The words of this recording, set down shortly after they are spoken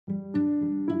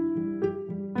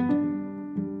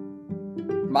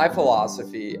My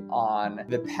philosophy on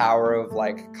the power of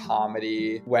like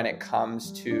comedy when it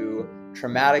comes to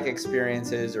traumatic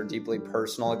experiences or deeply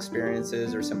personal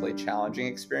experiences or simply challenging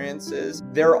experiences,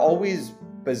 they're always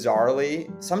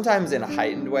bizarrely, sometimes in a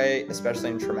heightened way, especially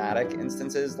in traumatic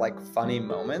instances, like funny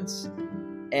moments.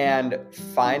 And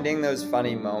finding those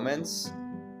funny moments,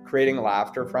 creating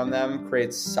laughter from them,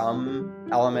 creates some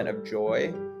element of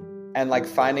joy. And like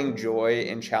finding joy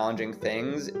in challenging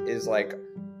things is like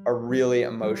a really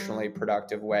emotionally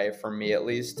productive way, for me at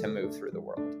least, to move through the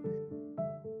world.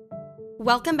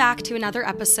 Welcome back to another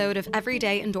episode of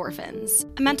Everyday Endorphins,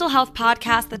 a mental health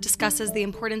podcast that discusses the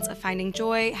importance of finding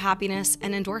joy, happiness,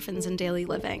 and endorphins in daily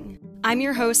living. I'm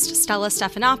your host, Stella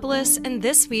Stephanopoulos, and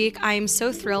this week I am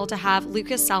so thrilled to have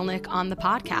Lucas Selnick on the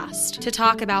podcast to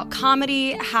talk about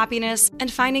comedy, happiness,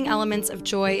 and finding elements of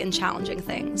joy in challenging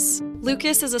things.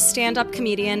 Lucas is a stand-up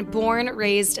comedian born,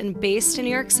 raised, and based in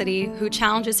New York City who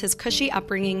challenges his cushy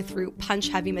upbringing through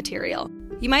punch-heavy material.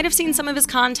 You might have seen some of his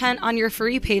content on your For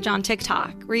You page on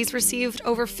TikTok, where he's received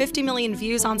over 50 million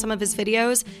views on some of his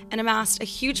videos and amassed a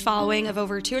huge following of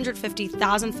over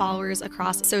 250,000 followers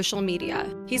across social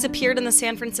media. He's appeared in the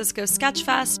San Francisco Sketch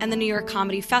Fest and the New York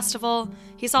Comedy Festival.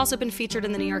 He's also been featured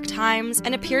in the New York Times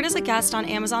and appeared as a guest on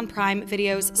Amazon Prime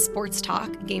Video's Sports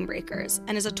Talk Game Breakers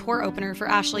and is a tour opener for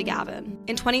Ashley Gavin.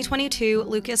 In 2022,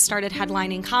 Lucas started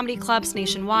headlining comedy clubs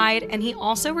nationwide, and he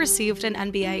also received an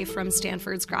MBA from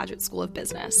Stanford's Graduate School of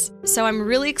Business. So I'm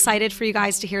really excited for you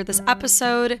guys to hear this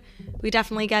episode. We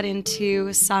definitely get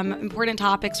into some important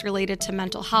topics related to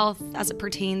mental health as it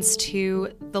pertains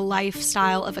to the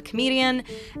lifestyle of a comedian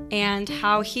and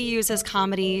how he uses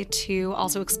comedy to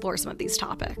also explore some of these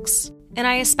topics. And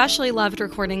I especially loved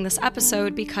recording this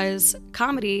episode because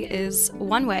comedy is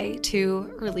one way to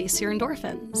release your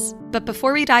endorphins. But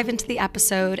before we dive into the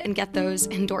episode and get those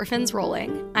endorphins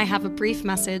rolling, I have a brief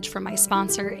message from my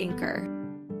sponsor, Anchor.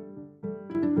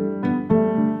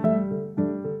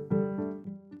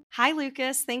 Hi,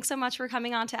 Lucas. Thanks so much for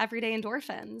coming on to Everyday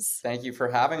Endorphins. Thank you for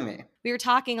having me. We were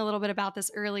talking a little bit about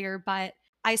this earlier, but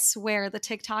I swear the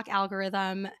TikTok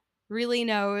algorithm really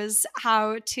knows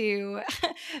how to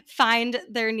find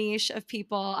their niche of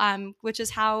people, which is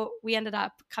how we ended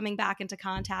up coming back into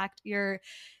contact. Your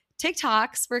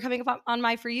TikToks were coming up on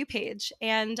my For You page,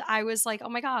 and I was like, oh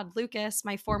my God, Lucas,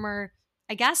 my former,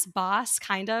 I guess, boss,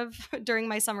 kind of, during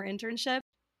my summer internship.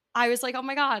 I was like, oh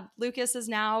my God, Lucas is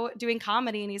now doing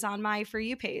comedy and he's on my For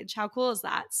You page. How cool is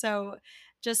that? So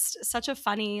just such a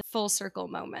funny full circle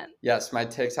moment. Yes, my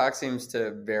TikTok seems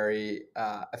to very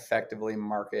effectively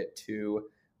market to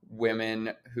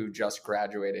women who just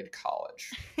graduated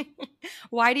college.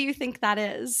 Why do you think that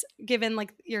is, given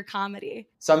like your comedy?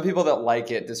 Some people that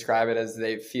like it describe it as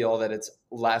they feel that it's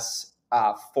less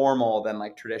formal than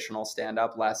like traditional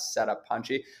stand-up, less set up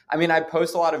punchy. I mean, I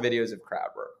post a lot of videos of crowd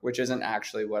work, which isn't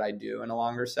actually what I do in a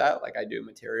longer set. Like I do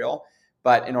material,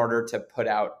 but in order to put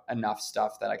out enough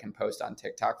stuff that I can post on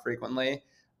TikTok frequently,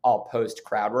 I'll post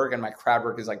crowd work, and my crowd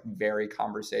work is like very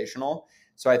conversational.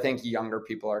 So I think younger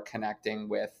people are connecting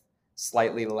with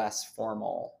slightly less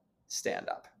formal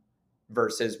stand-up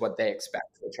versus what they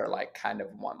expect, which are like kind of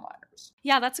one-liners.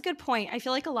 Yeah, that's a good point. I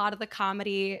feel like a lot of the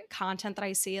comedy content that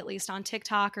I see, at least on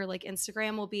TikTok or like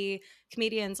Instagram, will be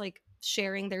comedians like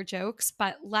sharing their jokes,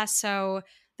 but less so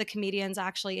the comedians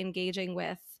actually engaging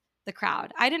with the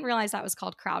crowd. I didn't realize that was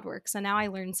called crowd work, so now I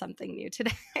learned something new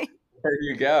today. There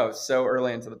you go. So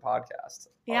early into the podcast.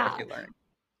 Yeah, already learning.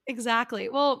 Exactly.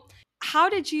 Well, how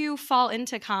did you fall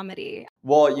into comedy?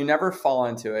 Well, you never fall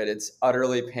into it. It's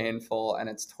utterly painful and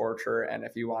it's torture. And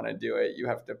if you want to do it, you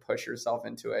have to push yourself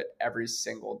into it every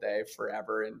single day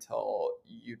forever until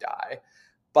you die.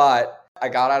 But I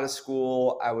got out of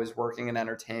school. I was working in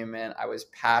entertainment. I was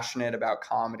passionate about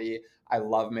comedy. I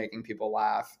love making people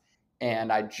laugh.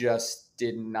 And I just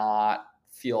did not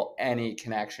feel any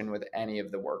connection with any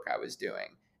of the work I was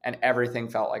doing. And everything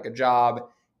felt like a job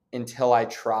until I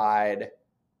tried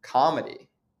comedy.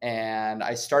 And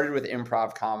I started with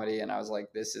improv comedy, and I was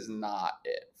like, this is not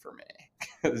it for me.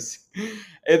 Because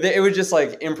it was just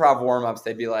like improv warm-ups.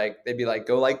 They'd be like,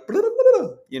 go like,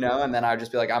 you know, and then I'd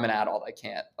just be like, I'm an adult. I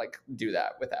can't like do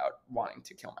that without wanting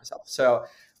to kill myself. So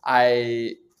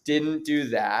I didn't do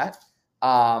that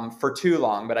for too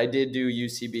long, but I did do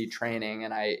UCB training,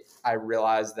 and I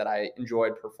realized that I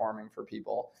enjoyed performing for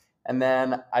people. And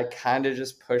then I kind of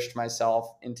just pushed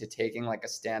myself into taking like a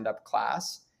stand-up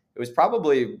class. It was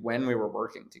probably when we were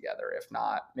working together, if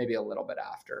not maybe a little bit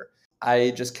after.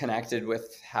 I just connected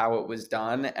with how it was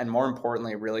done, and more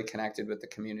importantly, really connected with the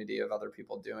community of other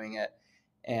people doing it.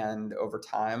 And over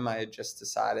time, I just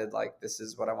decided like, this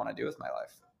is what I want to do with my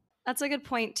life. That's a good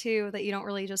point too, that you don't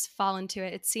really just fall into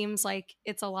it. It seems like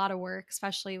it's a lot of work,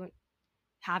 especially when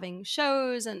having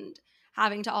shows and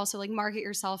having to also like market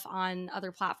yourself on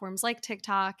other platforms like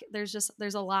TikTok. There's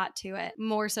a lot to it,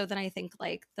 more so than I think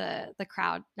like the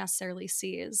crowd necessarily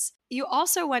sees. You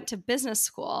also went to business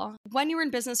school. When you were in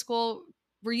business school,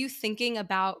 were you thinking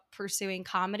about pursuing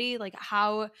comedy? Like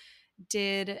how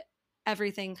did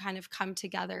everything kind of come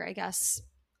together, I guess,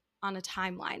 on a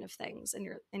timeline of things in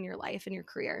your life and your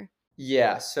career?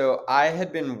 Yeah, so I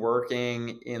had been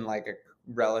working in like a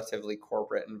relatively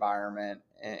corporate environment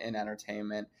in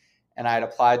entertainment, and I had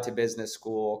applied to business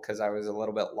school because I was a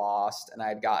little bit lost and I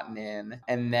had gotten in.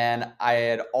 And then I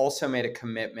had also made a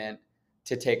commitment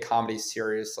to take comedy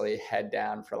seriously, head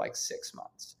down for like 6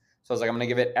 months. So I was like, I'm going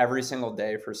to give it every single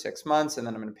day for 6 months, and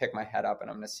then I'm going to pick my head up and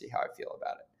I'm going to see how I feel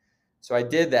about it. So I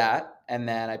did that, and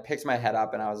then I picked my head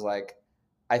up and I was like,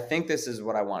 I think this is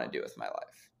what I want to do with my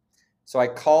life. So I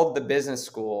called the business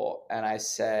school and I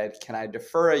said, can I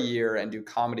defer a year and do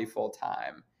comedy full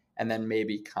time and then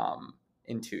maybe come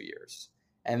in 2 years?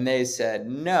 And they said,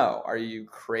 no, are you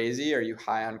crazy? Are you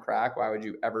high on crack? Why would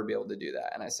you ever be able to do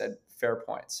that? And I said, fair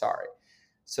point, sorry.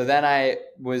 So then I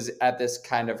was at this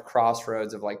kind of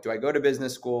crossroads of like, do I go to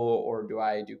business school or do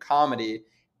I do comedy?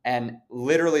 And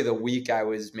literally the week I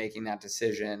was making that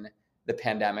decision, the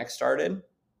pandemic started.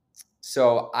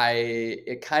 So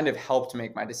it kind of helped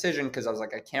make my decision because I was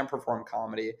like, I can't perform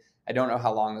comedy. I don't know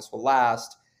how long this will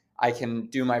last. I can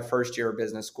do my first year of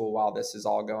business school while this is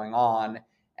all going on,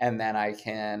 and then I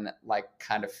can like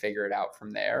kind of figure it out from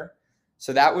there.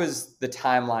 So that was the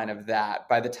timeline of that.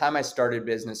 By the time I started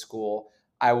business school,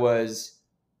 I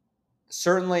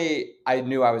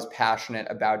knew I was passionate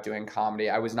about doing comedy.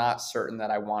 I was not certain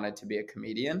that I wanted to be a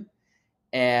comedian.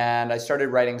 And I started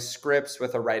writing scripts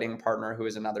with a writing partner who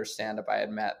was another stand-up I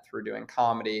had met through doing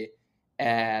comedy.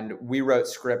 And we wrote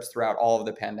scripts throughout all of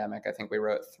the pandemic. I think we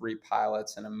wrote 3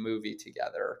 pilots and a movie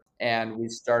together. And we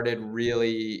started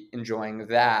really enjoying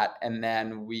that. And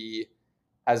then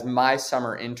as my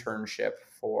summer internship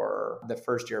for the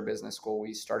first year of business school,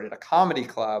 we started a comedy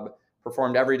club,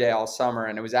 performed every day all summer.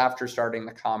 And it was after starting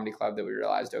the comedy club that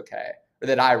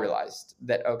I realized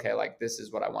that, okay, like this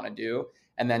is what I want to do.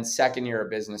 And then second year of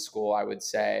business school, I would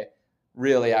say,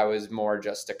 really, I was more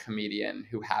just a comedian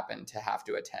who happened to have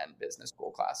to attend business school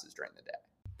classes during the day.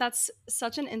 That's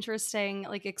such an interesting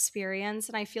like experience.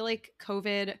 And I feel like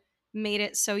COVID made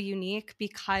it so unique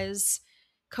because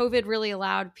COVID really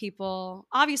allowed people,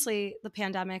 obviously the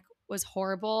pandemic was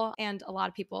horrible and a lot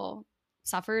of people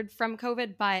suffered from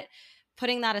COVID, but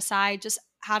putting that aside, just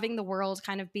having the world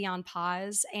kind of be on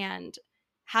pause and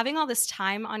having all this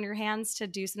time on your hands to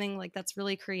do something like that's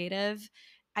really creative,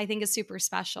 I think is super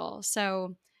special.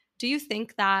 So, do you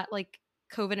think that like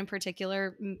COVID in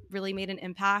particular really made an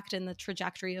impact in the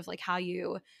trajectory of like how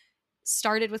you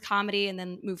started with comedy and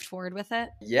then moved forward with it?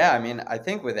 Yeah, I mean, I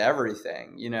think with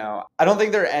everything, I don't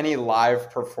think there are any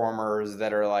live performers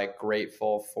that are like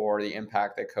grateful for the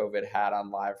impact that COVID had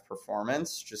on live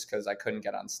performance, just because I couldn't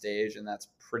get on stage. And that's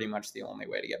pretty much the only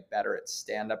way to get better at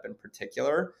stand-up in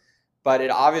particular. But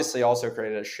it obviously also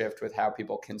created a shift with how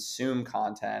people consume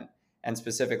content, and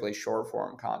specifically short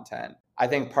form content. I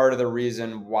think part of the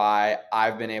reason why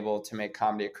I've been able to make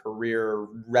comedy a career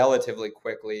relatively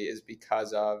quickly is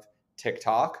because of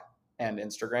TikTok and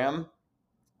Instagram.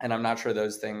 And I'm not sure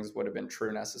those things would have been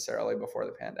true necessarily before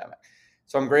the pandemic.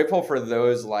 So I'm grateful for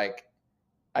those, like,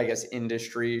 I guess,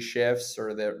 industry shifts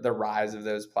or the rise of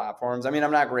those platforms. I mean,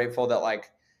 I'm not grateful that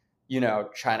like,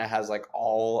 China has like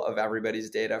all of everybody's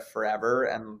data forever.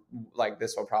 And like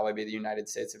this will probably be the United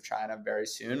States of China very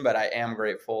soon. But I am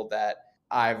grateful that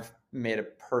I've made a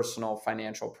personal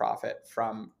financial profit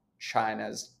from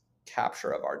China's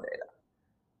capture of our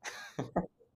data.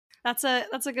 That's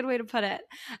a good way to put it.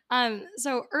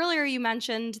 So earlier you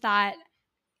mentioned that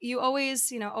you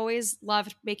always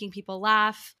loved making people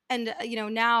laugh, and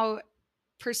now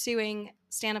pursuing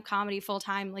stand-up comedy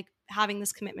full-time, like having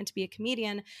this commitment to be a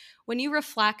comedian. When you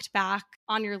reflect back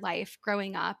on your life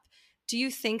growing up, do you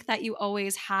think that you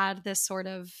always had this sort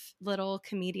of little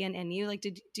comedian in you? Like,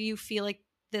 do you feel like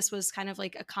this was kind of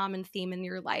like a common theme in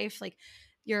your life, like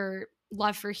your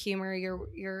love for humor,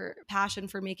 your passion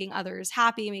for making others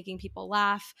happy, making people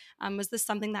laugh? Was this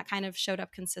something that kind of showed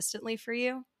up consistently for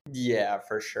you? Yeah,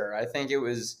 for sure. I think it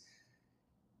was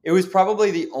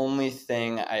probably the only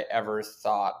thing I ever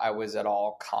thought I was at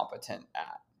all competent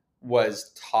at,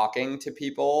 was talking to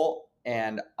people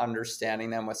and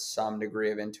understanding them with some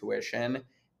degree of intuition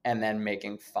and then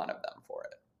making fun of them for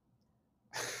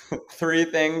it. 3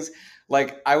 things.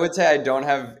 Like, I would say I don't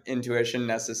have intuition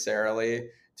necessarily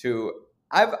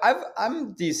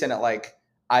I'm decent at like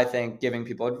I think giving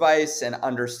people advice and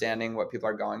understanding what people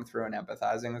are going through and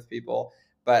empathizing with people.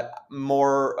 But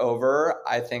moreover,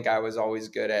 I think I was always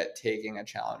good at taking a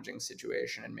challenging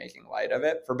situation and making light of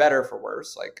it, for better or for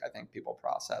worse. Like, I think people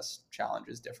process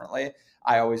challenges differently.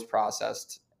 I always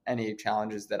processed any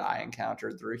challenges that I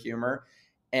encountered through humor.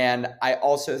 And I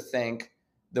also think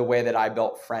the way that I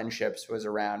built friendships was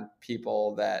around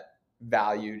people that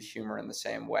valued humor in the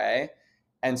same way.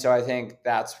 And so I think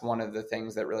that's one of the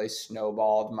things that really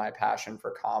snowballed my passion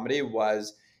for comedy.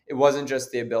 Was it wasn't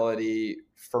just the ability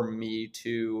for me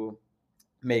to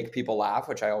make people laugh,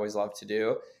 which I always love to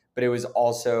do, but it was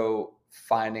also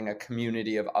finding a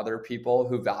community of other people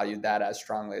who valued that as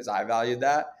strongly as I valued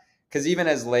that. Because even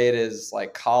as late as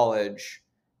like college,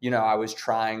 I was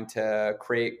trying to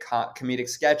create comedic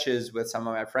sketches with some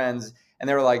of my friends, and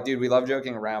they were like, "Dude, we love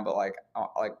joking around, but like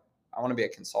I want to be a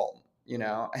consultant."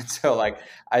 And so like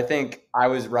I think I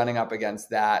was running up against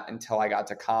that until I got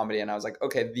to comedy, and I was like,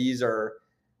 okay, these are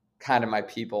kind of my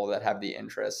people that have the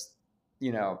interest,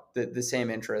 the same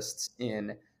interests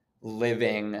in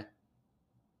living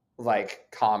like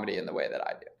comedy in the way that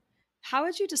I do. How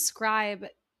would you describe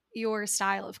your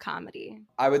style of comedy?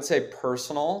 I would say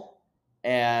personal,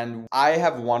 and I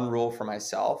have one rule for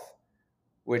myself,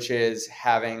 which is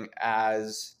having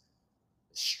as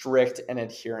strict an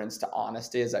adherence to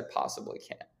honesty as I possibly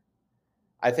can.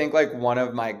 I think like one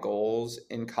of my goals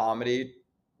in comedy,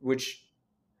 which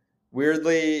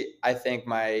weirdly, I think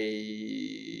my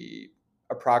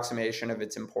approximation of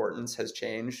its importance has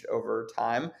changed over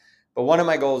time. But one of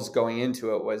my goals going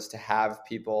into it was to have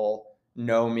people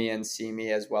know me and see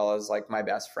me as well as like my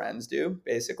best friends do,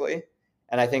 basically.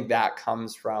 And I think that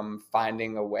comes from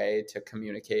finding a way to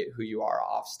communicate who you are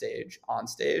off stage, on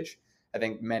stage. I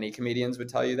think many comedians would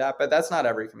tell you that, but that's not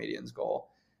every comedian's goal.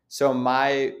 So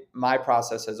my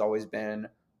process has always been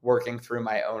working through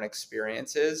my own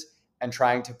experiences and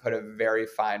trying to put a very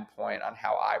fine point on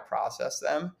how I process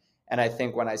them. And I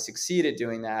think when I succeed at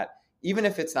doing that, even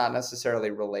if it's not necessarily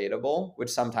relatable, which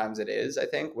sometimes it is, I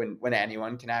think when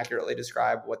anyone can accurately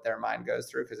describe what their mind goes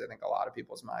through, because I think a lot of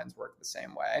people's minds work the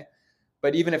same way.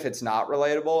 But even if it's not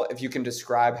relatable, if you can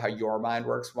describe how your mind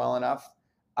works well enough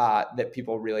that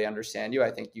people really understand you, I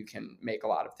think you can make a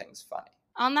lot of things funny.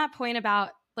 On that point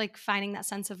about like finding that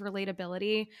sense of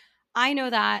relatability, I know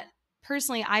that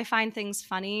personally I find things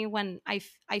funny when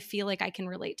I feel like I can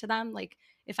relate to them. Like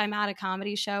if I'm at a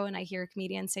comedy show and I hear a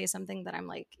comedian say something that I'm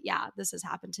like, yeah, this has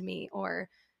happened to me, or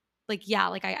like, yeah,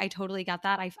 like I totally get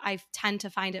that. I tend to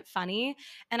find it funny.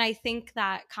 And I think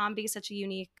that comedy is such a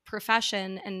unique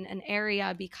profession and an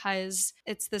area because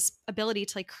it's this ability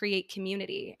to like create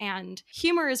community. And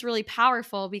humor is really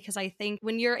powerful because I think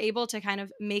when you're able to kind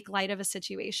of make light of a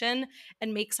situation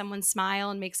and make someone smile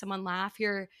and make someone laugh,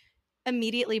 you're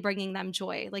immediately bringing them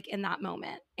joy like in that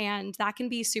moment. And that can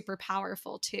be super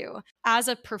powerful too. As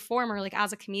a performer, like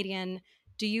as a comedian,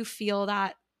 do you feel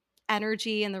that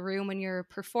energy in the room when you're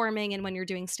performing and when you're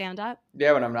doing stand up?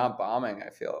 Yeah, when I'm not bombing, I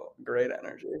feel great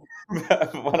energy.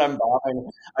 When I'm bombing,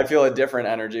 I feel a different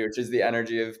energy, which is the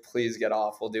energy of please get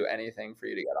off. We'll do anything for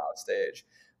you to get off stage.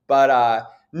 But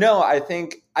no, I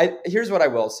think here's what I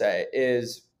will say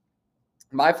is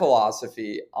my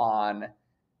philosophy on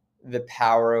the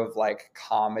power of like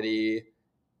comedy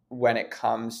when it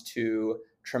comes to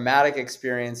traumatic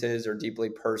experiences or deeply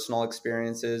personal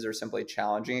experiences or simply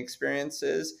challenging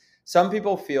experiences. Some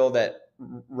people feel that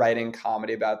writing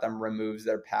comedy about them removes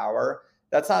their power.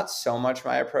 That's not so much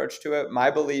my approach to it. My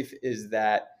belief is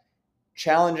that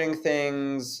challenging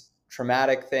things,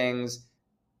 traumatic things,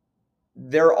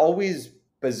 they're always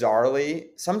bizarrely,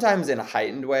 sometimes in a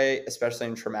heightened way, especially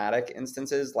in traumatic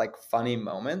instances, like funny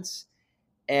moments.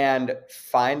 And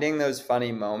finding those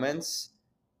funny moments,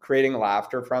 creating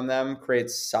laughter from them,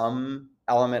 creates some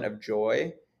element of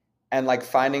joy. And like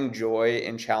finding joy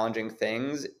in challenging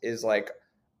things is like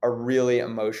a really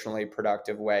emotionally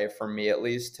productive way, for me at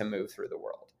least, to move through the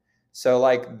world. So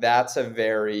like that's a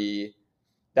very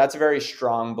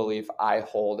strong belief I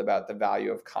hold about the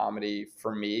value of comedy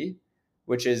for me,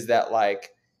 which is that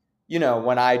like,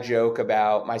 when I joke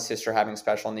about my sister having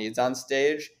special needs on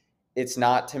stage, it's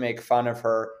not to make fun of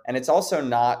her, and it's also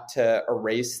not to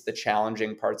erase the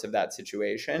challenging parts of that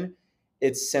situation.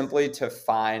 It's simply to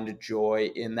find joy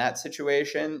in that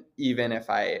situation, even if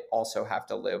I also have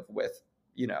to live with,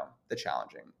 the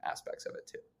challenging aspects of it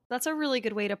too. That's a really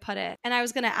good way to put it. And I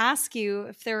was going to ask you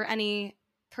if there are any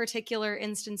particular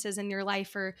instances in your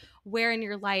life, or where in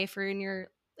your life or in your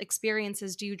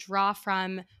experiences do you draw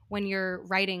from when you're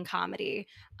writing comedy,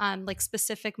 like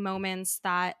specific moments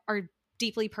that are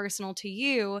deeply personal to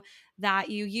you, that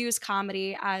you use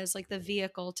comedy as like the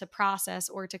vehicle to process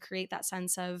or to create that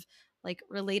sense of like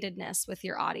relatedness with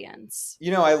your audience?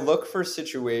 I look for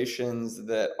situations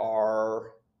that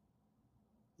are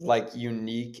like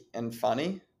unique and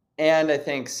funny, and I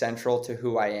think central to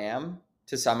who I am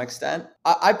to some extent.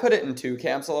 I put it in two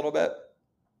camps a little bit.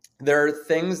 There are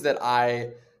things that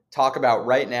I talk about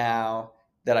right now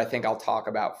that I think I'll talk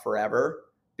about forever,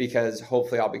 because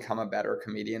hopefully I'll become a better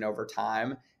comedian over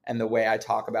time. And the way I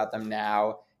talk about them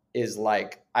now is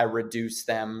like I reduce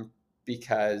them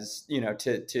because,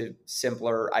 to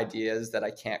simpler ideas that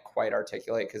I can't quite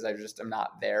articulate because I just am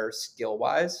not there skill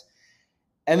wise.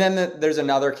 And then there's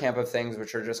another camp of things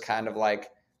which are just kind of like,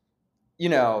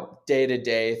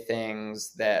 day-to-day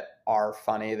things that are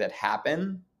funny that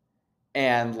happen,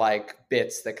 and like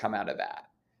bits that come out of that.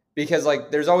 Because like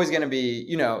there's always going to be,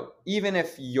 even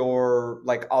if you're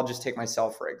like, I'll just take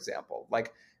myself for example,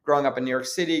 like growing up in New York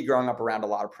City, growing up around a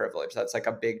lot of privilege, that's like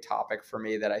a big topic for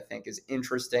me that I think is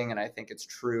interesting, and I think it's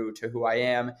true to who I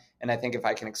am, and I think if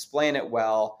I can explain it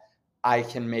well, I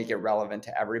can make it relevant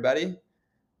to everybody.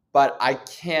 But I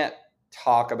can't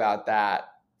talk about that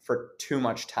for too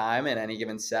much time in any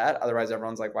given set. Otherwise,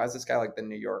 everyone's like, why is this guy like the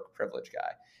New York privilege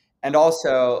guy? And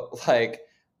also, like,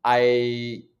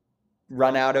 I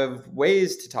run out of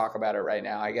ways to talk about it right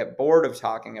now. I get bored of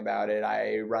talking about it.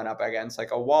 I run up against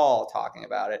like a wall talking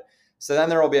about it. So then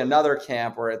there will be another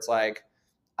camp where it's like,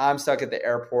 I'm stuck at the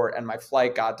airport and my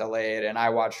flight got delayed, and I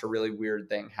watched a really weird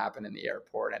thing happen in the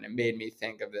airport, and it made me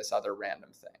think of this other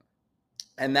random thing.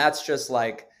 And that's just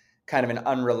like kind of an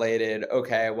unrelated,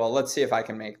 okay, well, let's see if I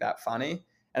can make that funny.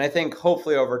 And I think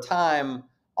hopefully over time,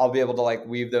 I'll be able to like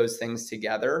weave those things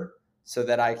together so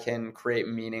that I can create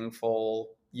meaningful,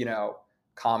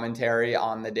 commentary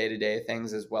on the day-to-day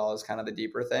things as well as kind of the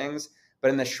deeper things.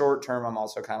 But in the short term, I'm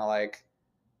also kind of like,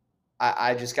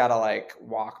 I just got to like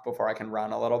walk before I can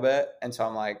run a little bit. And so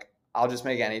I'm like, I'll just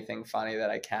make anything funny that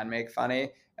I can make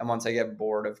funny. And once I get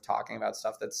bored of talking about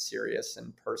stuff that's serious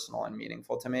and personal and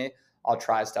meaningful to me, I'll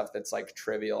try stuff that's like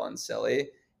trivial and silly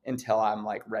until I'm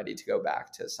like ready to go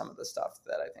back to some of the stuff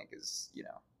that I think is,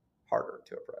 harder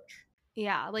to approach.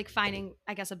 Yeah, like finding,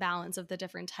 I guess, a balance of the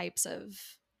different types of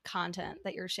content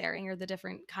that you're sharing, or the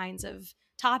different kinds of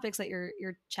topics that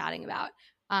you're chatting about,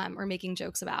 or making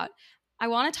jokes about. I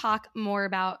want to talk more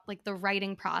about like the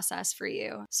writing process for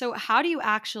you. So how do you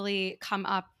actually come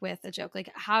up with a joke?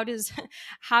 Like how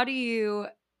do you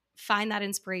find that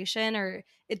inspiration, or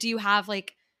do you have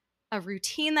like a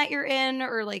routine that you're in,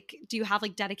 or like do you have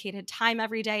like dedicated time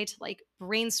every day to like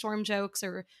brainstorm jokes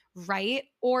or write,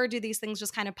 or do these things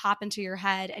just kind of pop into your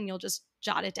head and you'll just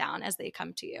jot it down as they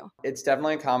come to you? It's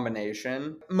definitely a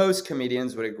combination. Most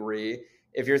comedians would agree,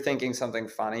 if you're thinking something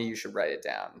funny, you should write it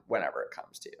down whenever it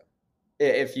comes to you.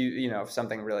 If if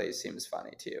something really seems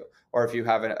funny to you, or if you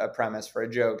have a premise for a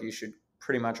joke, you should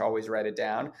pretty much always write it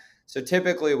down. So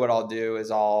typically what I'll do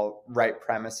is I'll write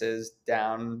premises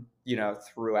down,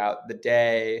 throughout the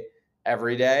day,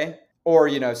 every day. Or,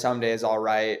 some days I'll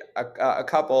write a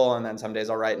couple, and then some days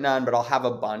I'll write none, but I'll have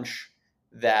a bunch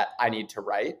that I need to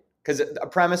write, because a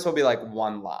premise will be like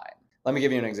one line. Let me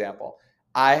give you an example.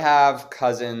 I have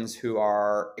cousins who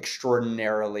are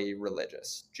extraordinarily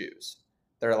religious Jews.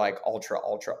 They're like ultra,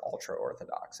 ultra, ultra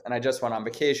Orthodox. And I just went on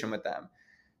vacation with them.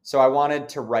 So I wanted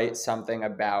to write something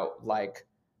about like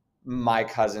my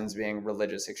cousins being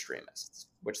religious extremists,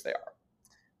 which they are.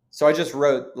 So I just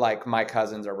wrote like, my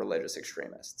cousins are religious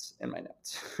extremists in my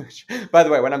notes. By the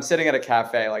way, when I'm sitting at a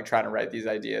cafe, like trying to write these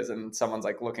ideas, and someone's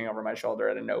like looking over my shoulder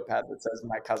at a notepad that says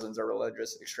my cousins are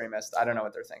religious extremists, I don't know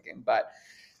what they're thinking. But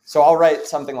so I'll write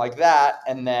something like that,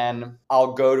 and then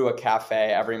I'll go to a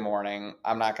cafe every morning.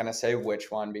 I'm not going to say which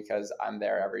one because I'm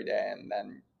there every day, and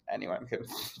then anyone can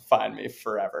find me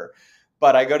forever.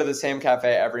 But I go to the same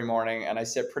cafe every morning, and I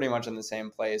sit pretty much in the same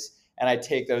place. And I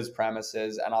take those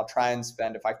premises, and I'll try and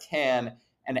spend, if I can,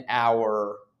 an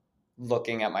hour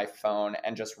looking at my phone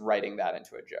and just writing that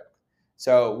into a joke.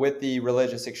 So with the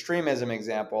religious extremism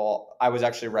example, I was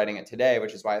actually writing it today,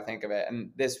 which is why I think of it.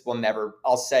 And this will never,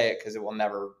 I'll say it because it will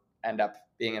never end up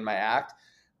being in my act.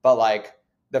 But like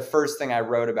the first thing I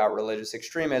wrote about religious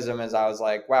extremism is I was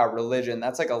like, wow, religion,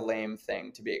 that's like a lame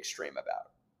thing to be extreme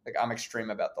about. Like I'm extreme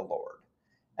about the Lord.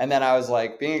 And then I was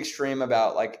like, being extreme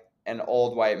about like an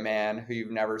old white man who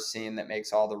you've never seen that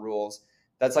makes all the rules,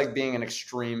 that's like being an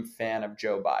extreme fan of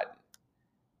Joe Biden.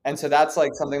 And so that's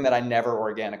like something that I never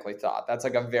organically thought. That's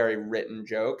like a very written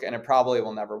joke, and it probably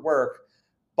will never work.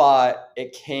 But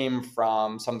it came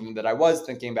from something that I was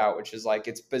thinking about, which is like,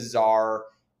 it's bizarre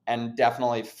and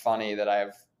definitely funny that I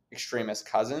have extremist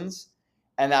cousins.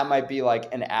 And that might be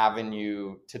like an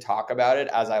avenue to talk about it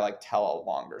as I like tell a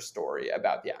longer story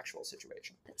about the actual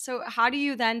situation. So how do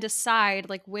you then decide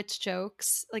like which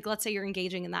jokes, like let's say you're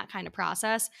engaging in that kind of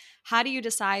process, how do you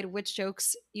decide which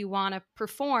jokes you want to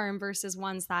perform versus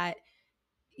ones that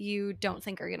you don't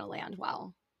think are going to land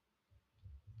well?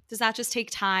 Does that just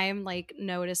take time, like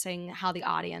noticing how the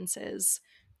audience is,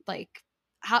 like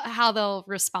how they'll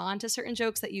respond to certain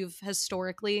jokes that you've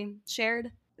historically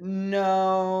shared?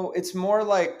 No, it's more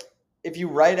like if you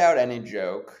write out any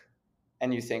joke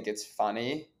and you think it's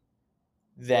funny,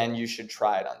 then you should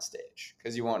try it on stage,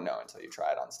 because you won't know until you try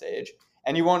it on stage.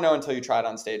 And you won't know until you try it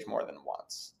on stage more than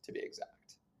once, to be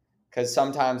exact. Because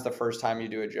sometimes the first time you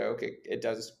do a joke, it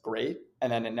does great,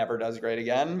 and then it never does great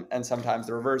again. And sometimes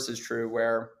the reverse is true,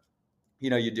 where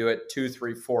you do it 2,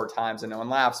 3, 4 times and no one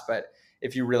laughs. But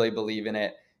if you really believe in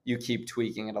it, you keep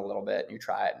tweaking it a little bit and you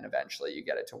try it, and eventually you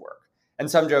get it to work. And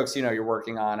some jokes, you're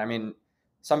working on. I mean,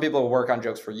 some people work on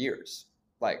jokes for years.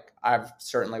 Like I've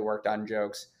certainly worked on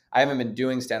jokes. I haven't been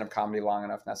doing stand-up comedy long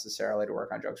enough necessarily to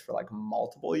work on jokes for like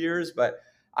multiple years, but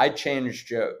I changed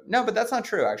joke. No, but that's not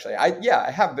true actually. I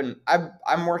have been.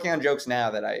 I'm working on jokes now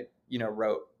that I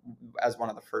wrote as one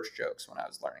of the first jokes when I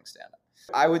was learning stand-up.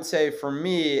 I would say for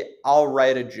me, I'll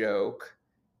write a joke,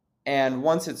 and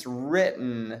once it's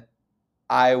written,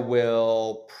 I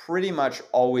will pretty much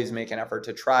always make an effort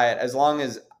to try it, as long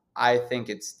as I think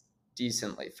it's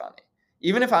decently funny.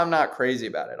 Even if I'm not crazy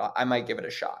about it, I might give it a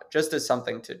shot, just as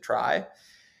something to try.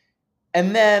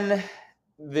 And then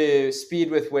the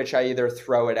speed with which I either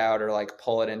throw it out or like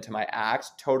pull it into my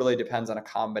act totally depends on a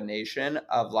combination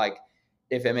of like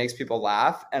if it makes people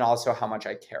laugh and also how much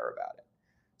I care about it.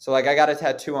 So like I got a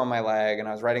tattoo on my leg, and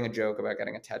I was writing a joke about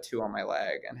getting a tattoo on my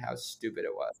leg and how stupid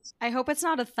it was. I hope it's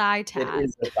not a thigh tat. It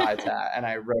is a thigh tat, and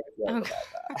I wrote a joke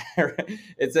about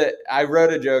that. I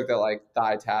wrote a joke that like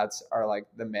thigh tats are like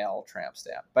the male tramp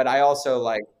stamp, but I also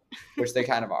like, which they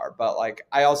kind of are, but like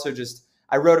I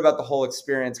wrote about the whole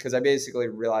experience, because I basically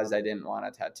realized I didn't want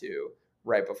a tattoo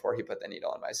right before he put the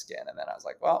needle in my skin, and then I was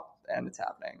like, well, and it's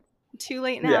happening. Too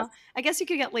late now. Yeah. I guess you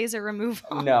could get laser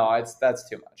removal. No, that's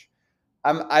too much.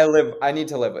 I need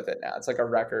to live with it now. It's like a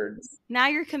record. Now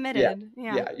you're committed.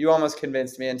 Yeah. You almost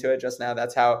convinced me into it just now.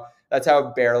 That's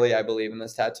how barely I believe in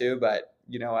this tattoo, but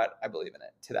you know what? I believe in it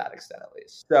to that extent, at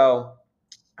least. So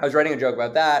I was writing a joke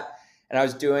about that, and I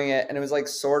was doing it, and it was like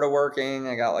sort of working.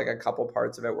 I got like a couple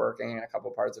parts of it working and a couple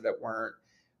parts of it weren't.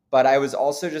 But I was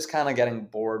also just kind of getting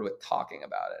bored with talking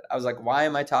about it. I was like, why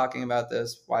am I talking about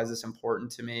this? Why is this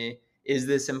important to me? Is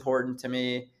this important to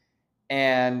me?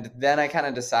 And then I kind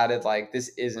of decided like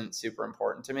this isn't super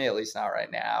important to me, at least not right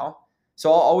now.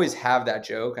 So I'll always have that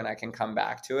joke and I can come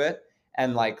back to it.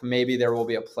 And like maybe there will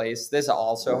be a place. This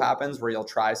also happens where you'll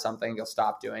try something, you'll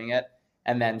stop doing it.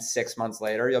 And then 6 months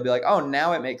later, you'll be like, oh,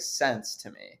 now it makes sense to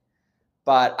me.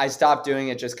 But I stopped doing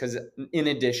it just because in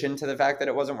addition to the fact that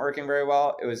it wasn't working very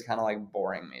well, it was kind of like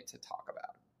boring me to talk about.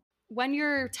 When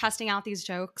you're testing out these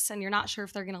jokes and you're not sure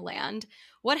if they're going to land,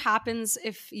 what happens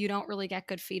if you don't really get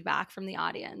good feedback from the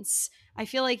audience? I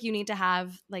feel like you need to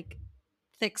have like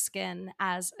thick skin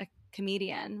as a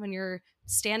comedian when you're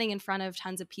standing in front of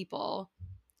tons of people,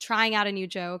 trying out a new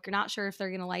joke. You're not sure if they're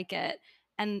going to like it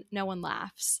and no one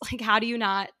laughs. Like, how do you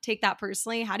not take that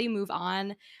personally? How do you move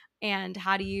on? And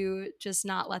how do you just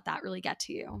not let that really get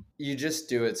to you? You just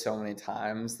do it so many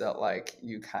times that like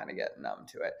you kind of get numb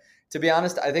to it. To be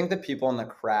honest, I think the people in the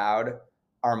crowd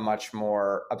are much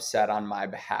more upset on my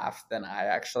behalf than I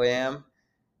actually am,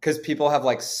 because people have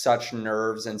like such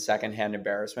nerves and secondhand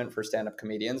embarrassment for stand-up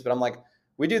comedians. But I'm like,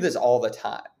 we do this all the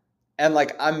time. And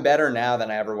like, I'm better now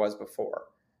than I ever was before.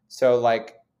 So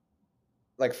like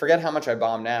forget how much I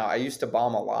bomb now. I used to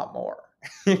bomb a lot more,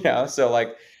 So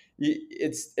like,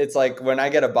 it's like when I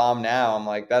get a bomb now, I'm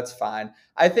like, that's fine.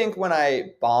 I think when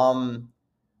I bomb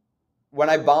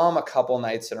a couple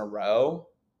nights in a row,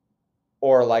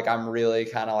 or like I'm really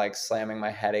kind of like slamming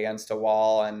my head against a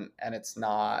wall and it's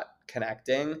not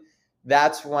connecting,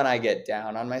 that's when I get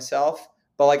down on myself.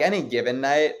 But like any given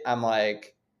night, I'm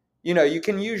like, you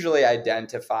can usually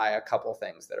identify a couple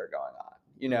things that are going on.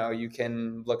 You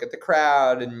can look at the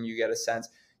crowd and you get a sense.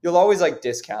 You'll always like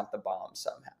discount the bomb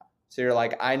somehow. So you're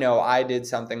like, I know I did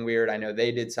something weird. I know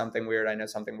they did something weird. I know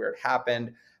something weird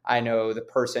happened. I know the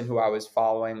person who I was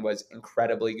following was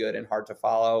incredibly good and hard to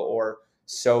follow, or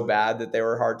so bad that they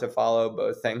were hard to follow.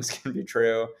 Both things can be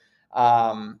true.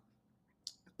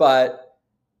 But,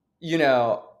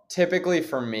 typically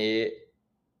for me,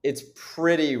 it's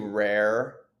pretty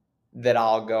rare that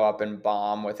I'll go up and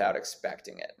bomb without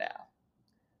expecting it now,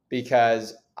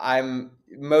 because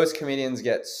most comedians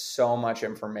get so much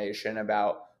information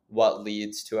about what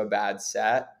leads to a bad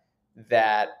set,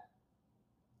 that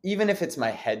even if it's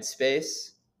my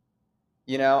headspace,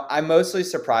 I mostly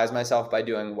surprise myself by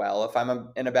doing well if I'm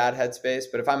in a bad headspace.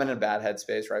 But if I'm in a bad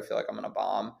headspace where I feel like I'm going to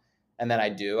bomb and then I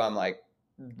do, I'm like,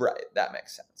 right, that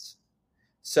makes sense.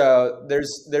 So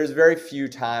there's very few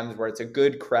times where it's a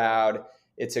good crowd.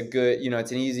 It's a good,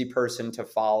 it's an easy person to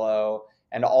follow,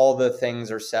 and all the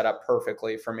things are set up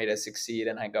perfectly for me to succeed.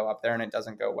 And I go up there and it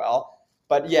doesn't go well.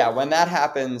 But yeah, when that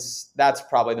happens, that's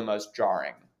probably the most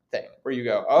jarring thing, where you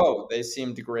go, oh, they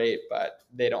seemed great, but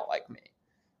they don't like me.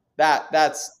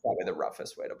 That's probably the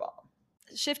roughest way to bomb.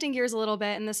 Shifting gears a little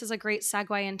bit, and this is a great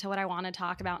segue into what I want to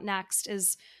talk about next,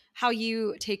 is how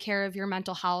you take care of your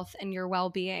mental health and your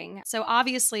well-being. So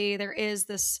obviously there is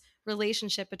this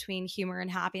relationship between humor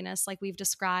and happiness like we've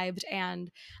described,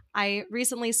 and I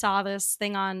recently saw this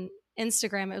thing on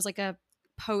Instagram. It was like a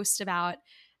post about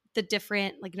the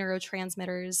different like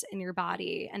neurotransmitters in your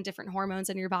body and different hormones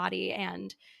in your body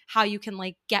and how you can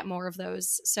like get more of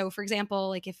those. So for example,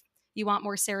 like if you want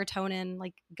more serotonin,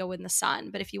 like go in the sun.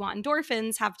 But if you want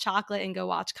endorphins, have chocolate and go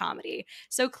watch comedy.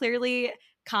 So clearly,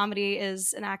 comedy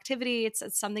is an activity. It's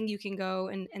something you can go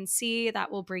and see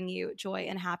that will bring you joy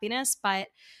and happiness. But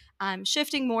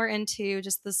shifting more into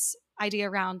just this idea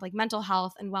around like mental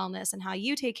health and wellness and how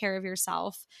you take care of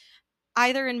yourself,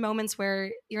 either in moments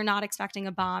where you're not expecting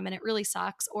a bomb and it really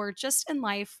sucks, or just in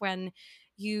life when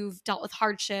you've dealt with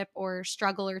hardship or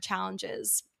struggle or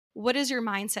challenges. What is your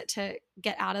mindset to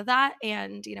get out of that?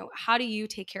 And, how do you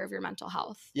take care of your mental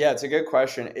health? Yeah, it's a good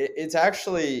question. It's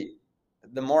actually,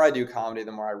 the more I do comedy,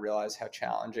 the more I realize how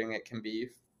challenging it can be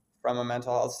from a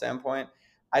mental health standpoint.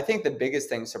 I think the biggest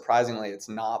thing, surprisingly, it's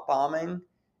not bombing.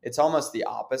 It's almost the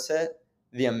opposite.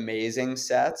 The amazing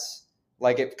sets,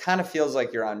 like it kind of feels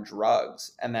like you're on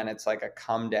drugs, and then it's like a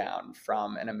come down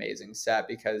from an amazing set,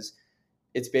 because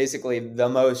it's basically the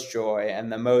most joy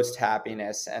and the most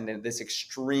happiness and this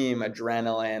extreme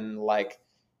adrenaline like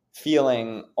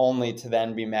feeling, only to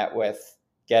then be met with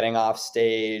getting off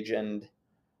stage and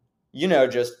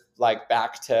just like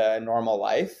back to normal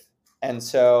life. And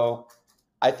so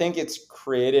I think it's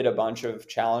created a bunch of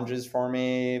challenges for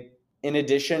me, in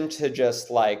addition to just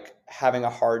like having a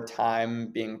hard time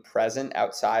being present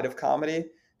outside of comedy,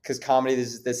 because comedy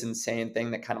is this insane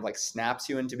thing that kind of like snaps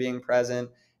you into being present,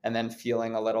 and then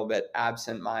feeling a little bit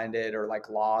absent-minded or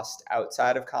like lost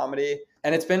outside of comedy.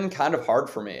 And it's been kind of hard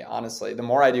for me, honestly. The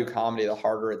more I do comedy, the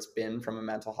harder it's been from a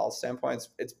mental health standpoint.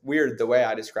 It's weird. The way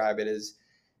I describe it is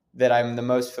that I'm the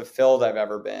most fulfilled I've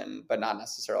ever been, but not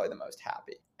necessarily the most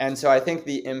happy. And so I think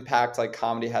the impact like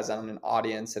comedy has on an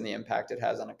audience and the impact it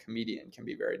has on a comedian can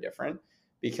be very different,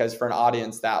 because for an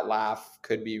audience, that laugh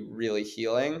could be really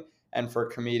healing. And for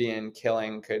a comedian,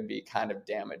 killing could be kind of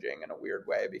damaging in a weird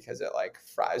way, because it like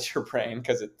fries your brain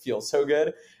because it feels so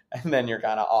good. And then you're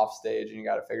kind of off stage and you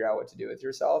got to figure out what to do with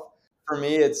yourself. For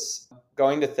me, it's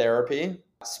going to therapy,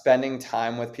 spending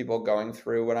time with people going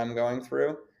through what I'm going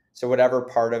through. So whatever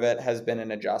part of it has been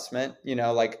an adjustment,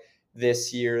 like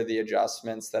this year, the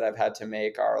adjustments that I've had to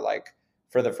make are like,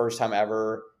 for the first time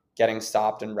ever, getting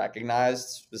stopped and recognized,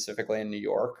 specifically in New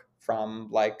York, from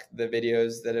like the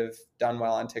videos that have done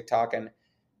well on TikTok. And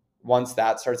once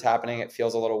that starts happening, it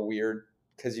feels a little weird,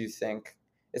 because you think,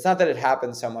 it's not that it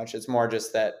happens so much. It's more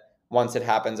just that once it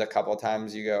happens a couple of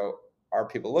times, you go, are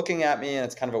people looking at me? And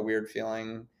it's kind of a weird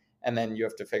feeling. And then you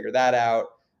have to figure that out.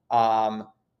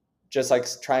 Just like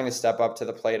trying to step up to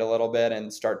the plate a little bit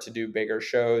and start to do bigger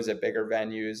shows at bigger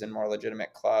venues and more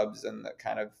legitimate clubs, and the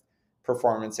kind of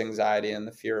performance anxiety and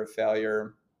the fear of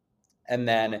failure. And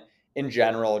then in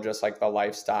general, just like the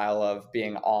lifestyle of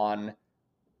being on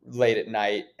late at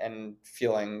night and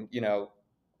feeling,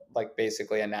 like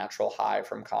basically a natural high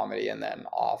from comedy, and then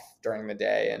off during the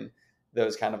day, and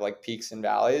those kind of like peaks and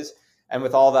valleys. And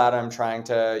with all that, I'm trying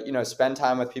to, spend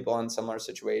time with people in similar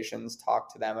situations,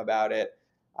 talk to them about it,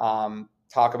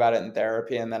 talk about it in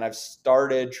therapy. And then I've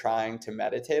started trying to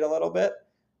meditate a little bit,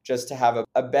 just to have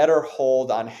a better hold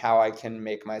on how I can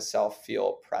make myself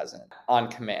feel present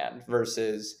on command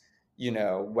versus,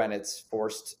 when it's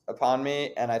forced upon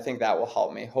me. And I think that will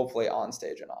help me, hopefully, on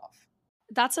stage and off.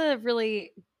 That's a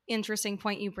really interesting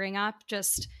point you bring up,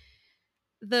 just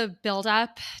the build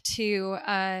up to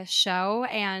a show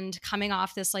and coming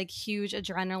off this like huge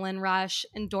adrenaline rush,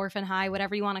 endorphin high,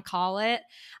 whatever you want to call it.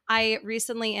 I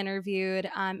recently interviewed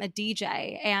a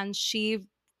DJ, and she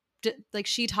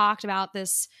talked about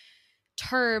this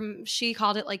term. She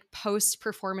called it like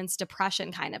post-performance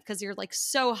depression, kind of, because you're like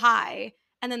so high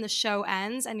and then the show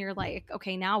ends and you're like,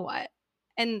 okay, now what?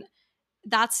 And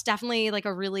that's definitely like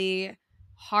a really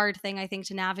hard thing, I think,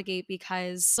 to navigate,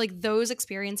 because like those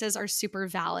experiences are super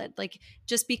valid. Like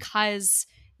just because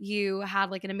you had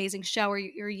like an amazing show, or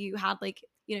you had like,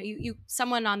 you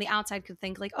someone on the outside could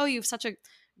think like, oh, you have such a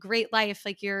great life,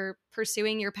 like you're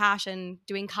pursuing your passion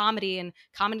doing comedy, and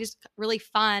comedy's really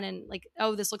fun, and like,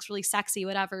 oh, this looks really sexy,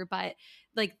 whatever. But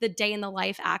like the day in the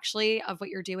life actually of what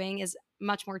you're doing is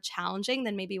much more challenging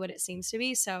than maybe what it seems to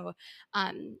be. So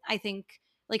I think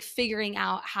like figuring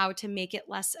out how to make it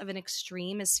less of an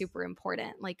extreme is super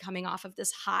important, like coming off of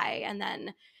this high and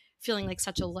then feeling like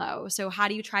such a low. So how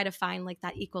do you try to find like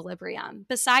that equilibrium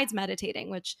besides meditating,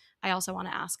 which I also want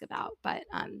to ask about? But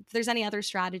if there's any other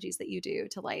strategies that you do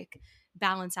to like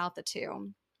balance out the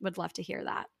two, would love to hear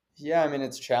that. Yeah, I mean,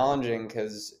 it's challenging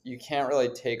because you can't really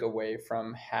take away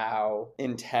from how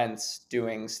intense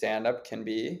doing stand up can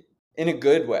be in a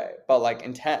good way, but like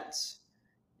intense,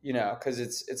 because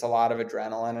it's a lot of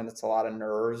adrenaline and it's a lot of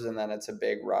nerves, and then it's a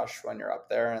big rush when you're up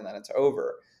there and then it's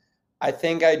over. I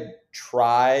think I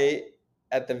try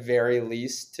at the very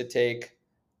least to take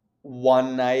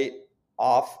one night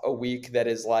off a week that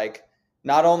is like,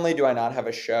 not only do I not have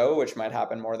a show, which might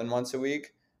happen more than once a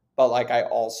week, but like I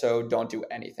also don't do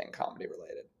anything comedy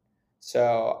related.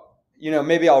 So,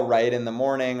 maybe I'll write in the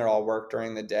morning or I'll work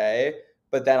during the day,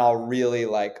 but then I'll really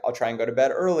like, I'll try and go to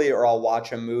bed early, or I'll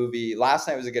watch a movie. Last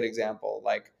night was a good example.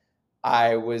 Like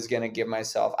I was going to give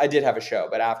myself, I did have a show,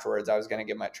 but afterwards I was going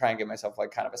to try and give myself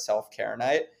like kind of a self-care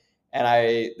night.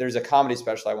 And there's a comedy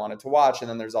special I wanted to watch. And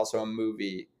then there's also a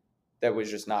movie that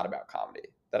was just not about comedy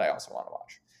that I also want to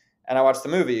watch. And I watched the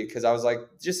movie because I was like,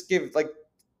 just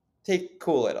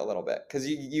cool it a little bit, because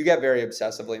you get very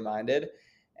obsessively minded.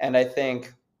 And I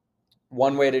think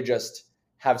one way to just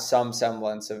have some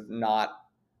semblance of not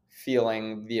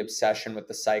feeling the obsession with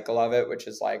the cycle of it, which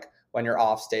is like when you're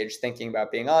off stage thinking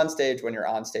about being on stage, when you're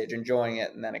on stage enjoying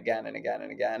it, and then again and again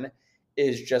and again,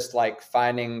 is just like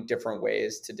finding different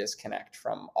ways to disconnect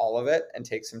from all of it and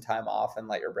take some time off and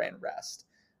let your brain rest.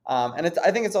 And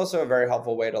I think it's also a very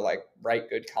helpful way to like write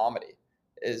good comedy.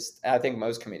 I think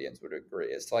most comedians would agree,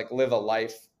 is to like live a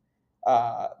life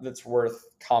that's worth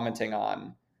commenting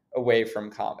on away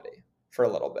from comedy for a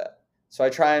little bit. So I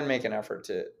try and make an effort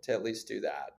to at least do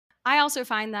that. I also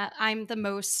find that I'm the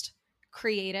most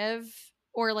creative,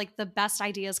 or like the best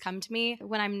ideas come to me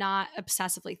when I'm not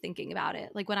obsessively thinking about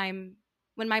it. Like when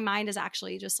my mind is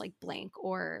actually just like blank,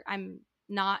 or I'm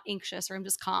not anxious, or I'm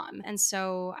just calm. And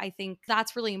so I think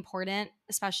that's really important,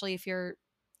 especially if you're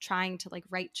trying to like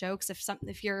write jokes.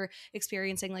 If you're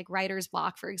experiencing like writer's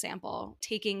block, for example,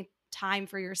 taking time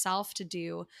for yourself to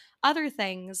do other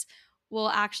things will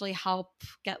actually help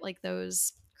get like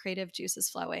those creative juices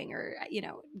flowing, or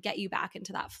get you back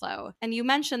into that flow. And you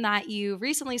mentioned that you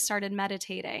recently started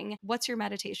meditating. What's your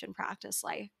meditation practice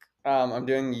like? I'm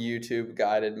doing YouTube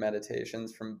guided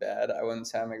meditations from bed. I wouldn't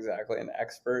say I'm exactly an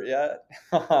expert yet.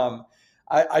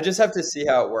 I just have to see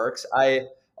how it works. A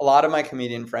lot of my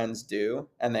comedian friends do,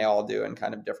 and they all do in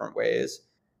kind of different ways.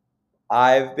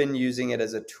 I've been using it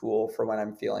as a tool for when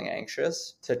I'm feeling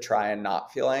anxious, to try and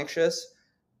not feel anxious.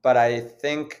 But I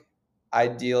think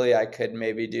ideally I could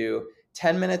maybe do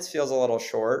 10 minutes feels a little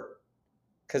short,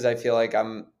 because I feel like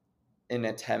I'm in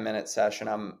a 10-minute session,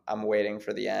 I'm waiting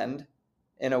for the end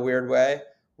in a weird way.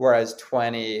 Whereas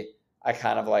 20, I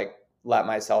kind of like let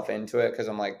myself into it, because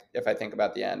I'm like, if I think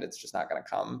about the end, it's just not going to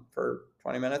come for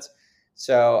 20 minutes.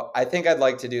 So I think I'd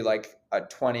like to do like a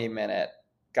 20-minute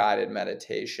guided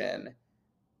meditation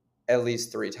at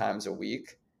least 3 times a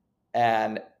week.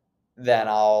 And then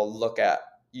I'll look at,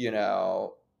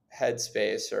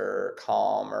 Headspace or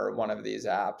Calm or one of these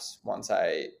apps once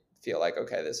I feel like,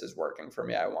 okay, this is working for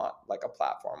me. I want like a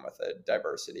platform with a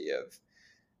diversity of,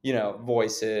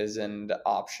 voices and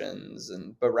options.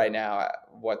 But right now,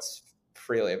 what's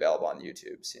freely available on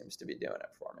YouTube seems to be doing it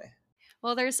for me.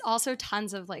 Well, there's also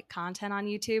tons of like content on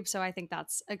YouTube, so I think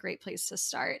that's a great place to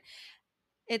start.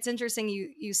 It's interesting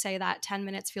you say that 10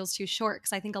 minutes feels too short,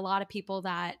 because I think a lot of people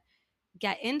that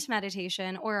get into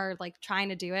meditation or are like trying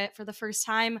to do it for the first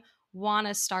time want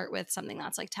to start with something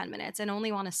that's like 10 minutes and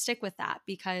only want to stick with that,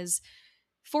 because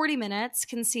 40 minutes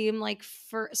can seem like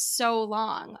for so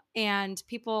long. And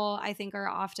people, I think, are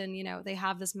often, they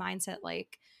have this mindset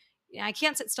like, I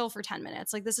can't sit still for 10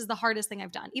 minutes. Like, this is the hardest thing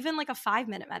I've done. Even like a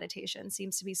 5-minute meditation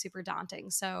seems to be super daunting.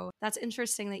 So that's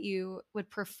interesting that you would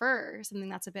prefer something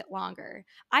that's a bit longer.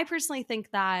 I personally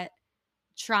think that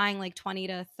trying like 20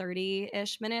 to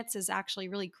 30-ish minutes is actually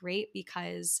really great,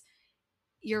 because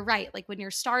you're right. Like when you're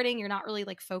starting, you're not really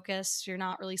like focused, you're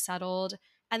not really settled.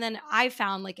 And then I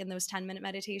found like in those 10-minute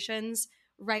meditations,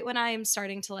 right when I'm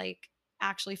starting to like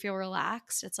actually feel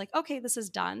relaxed, it's like, okay, this is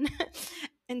done.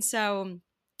 And so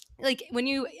like when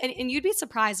you, and you'd be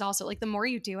surprised also, like the more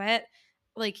you do it,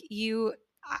 like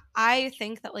I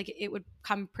think that like it would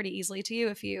come pretty easily to you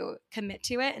if you commit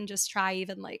to it and just try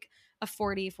even like a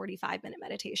 45 minute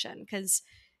meditation, because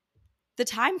the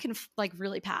time can like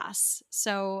really pass.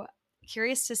 So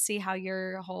curious to see how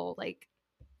your whole like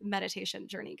meditation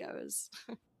journey goes.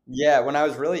 Yeah, when I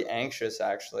was really anxious,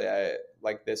 actually, I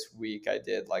like this week I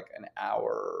did like an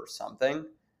hour or something,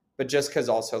 but just because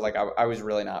also like I was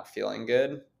really not feeling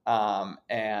good,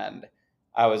 and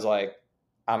I was like,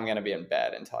 I'm gonna be in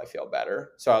bed until I feel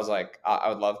better. So I was like, I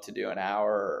would love to do an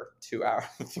hour, or 2 hours,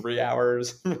 3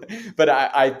 hours, but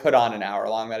I put on an hour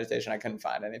long meditation. I couldn't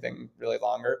find anything really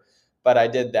longer, but I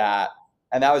did that,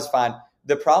 and that was fine.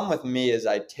 The problem with me is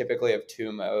I typically have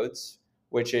two modes,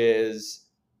 which is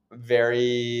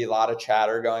very lot of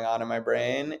chatter going on in my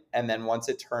brain, and then once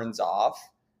it turns off,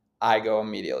 I go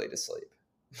immediately to sleep.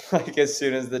 Like as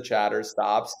soon as the chatter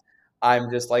stops,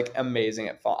 I'm just like amazing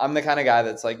at fall. I'm the kind of guy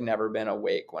that's like never been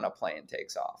awake when a plane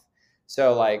takes off.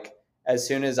 So like as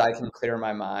soon as I can clear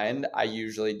my mind, I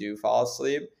usually do fall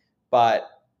asleep. But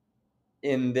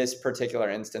in this particular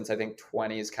instance, I think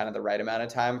 20 is kind of the right amount of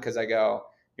time, because I go,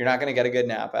 you're not going to get a good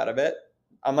nap out of it.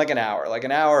 I'm like an hour,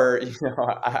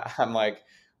 I'm like,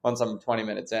 once I'm 20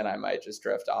 minutes in, I might just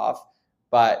drift off.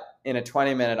 But in a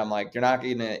 20-minute, I'm like, you're not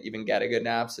going to even get a good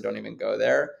nap, so don't even go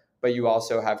there. But you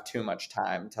also have too much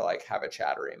time to like have a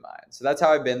chattery mind. So that's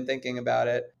how I've been thinking about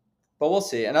it. But we'll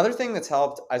see. Another thing that's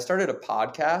helped, I started a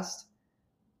podcast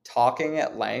talking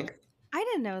at length. I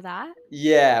didn't know that.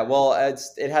 Yeah, well,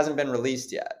 it hasn't been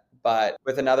released yet, but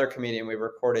with another comedian, we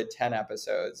recorded 10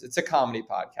 episodes. It's a comedy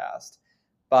podcast,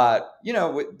 but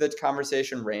the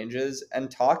conversation ranges,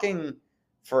 and talking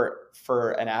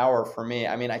for an hour for me.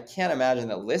 I mean, I can't imagine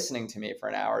that listening to me for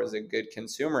an hour is a good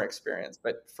consumer experience,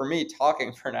 but for me,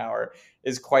 talking for an hour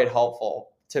is quite helpful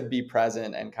to be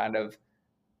present and kind of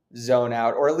zone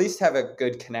out, or at least have a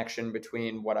good connection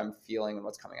between what I'm feeling and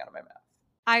what's coming out of my mouth.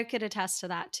 I could attest to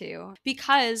that too.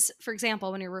 Because, for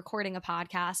example, when you're recording a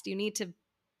podcast, you need to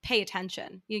pay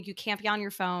attention. You can't be on your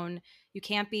phone. You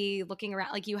can't be looking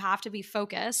around. Like you have to be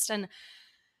focused. And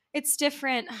it's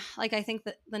different. Like I think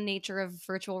that the nature of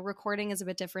virtual recording is a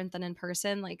bit different than in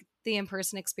person. Like the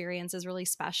in-person experience is really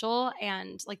special.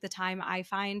 And like the time I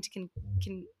find can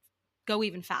go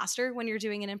even faster when you're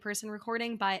doing an in-person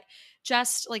recording. But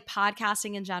just like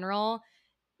podcasting in general,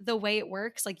 the way it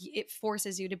works, like it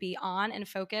forces you to be on and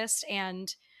focused.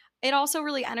 And it also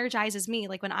really energizes me.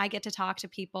 Like when I get to talk to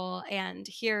people and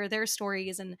hear their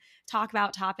stories and talk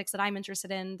about topics that I'm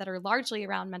interested in that are largely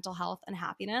around mental health and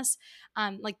happiness,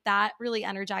 like that really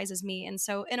energizes me. And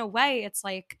so in a way, it's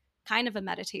like kind of a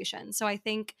meditation. So I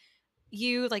think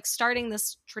you like starting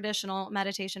this traditional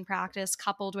meditation practice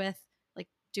coupled with like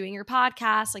doing your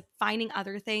podcast, like finding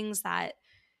other things that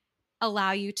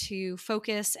allow you to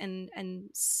focus and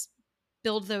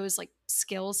build those like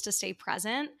skills to stay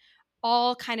present,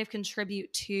 all kind of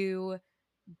contribute to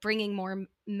bringing more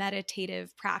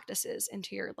meditative practices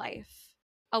into your life.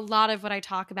 A lot of what I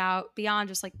talk about beyond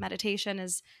just like meditation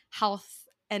is health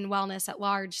and wellness at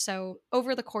large. So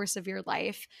over the course of your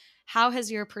life, how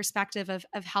has your perspective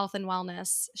of health and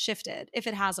wellness shifted, if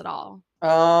it has at all?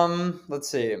 Let's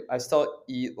see. I still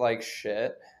eat like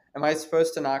shit. Am I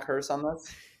supposed to not curse on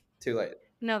this? Too late.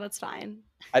 No, that's fine.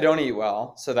 I don't eat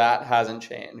well, so that hasn't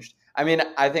changed. I mean,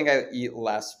 I think I eat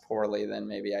less poorly than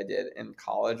maybe I did in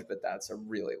college, but that's a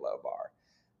really low bar.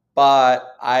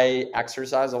 But I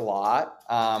exercise a lot,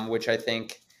 which I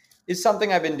think is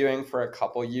something I've been doing for a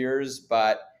couple years,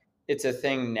 but it's a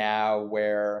thing now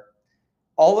where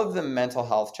all of the mental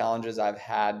health challenges I've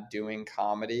had doing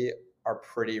comedy are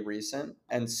pretty recent.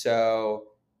 And so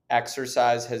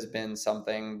exercise has been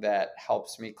something that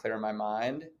helps me clear my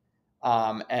mind.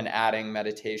 And adding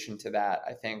meditation to that,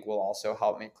 I think, will also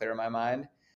help me clear my mind.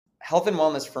 Health and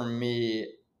wellness for me,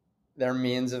 they're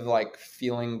means of like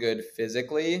feeling good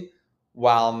physically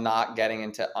while not getting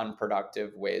into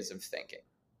unproductive ways of thinking.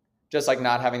 Just like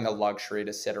not having the luxury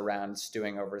to sit around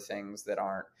stewing over things that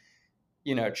aren't,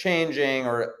 changing,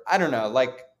 or I don't know,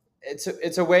 like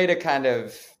it's a way to kind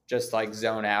of just like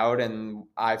zone out. And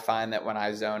I find that when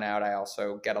I zone out, I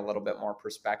also get a little bit more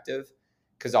perspective,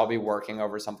 because I'll be working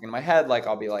over something in my head. Like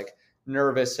I'll be like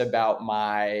nervous about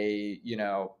my,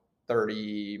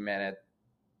 30-minute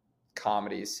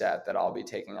comedy set that I'll be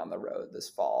taking on the road this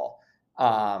fall.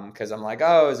 Because I'm like,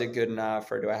 oh, is it good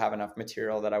enough? Or do I have enough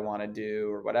material that I want to do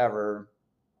or whatever?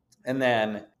 And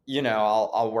then,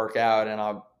 I'll work out and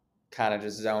I'll kind of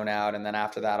just zone out. And then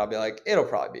after that, I'll be like, it'll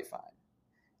probably be fine.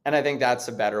 And I think that's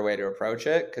a better way to approach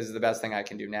it, because the best thing I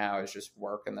can do now is just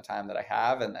work in the time that I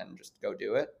have and then just go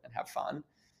do it and have fun.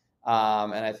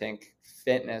 And I think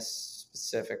fitness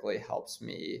specifically helps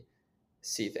me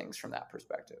see things from that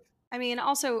perspective. I mean,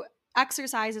 also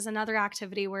exercise is another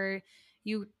activity where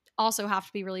you also have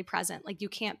to be really present. Like you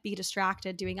can't be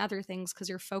distracted doing other things because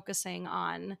you're focusing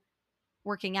on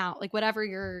working out, like whatever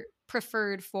your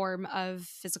preferred form of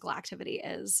physical activity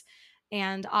is.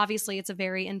 And obviously it's a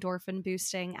very endorphin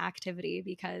boosting activity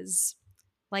because,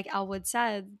 like Elwood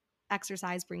said,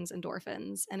 exercise brings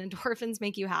endorphins and endorphins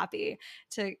make you happy,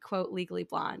 to quote Legally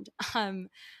Blonde.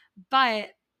 But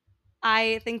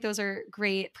I think those are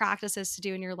great practices to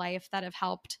do in your life that have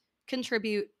helped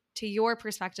contribute to your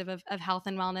perspective of health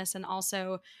and wellness, and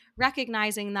also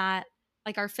recognizing that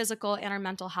like our physical and our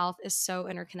mental health is so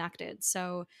interconnected.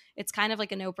 So it's kind of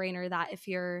like a no-brainer that if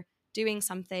you're doing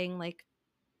something like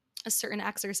a certain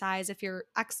exercise, if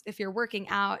you're working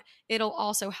out, it'll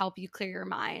also help you clear your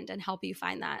mind and help you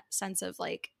find that sense of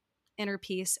like inner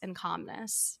peace and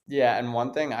calmness. Yeah, and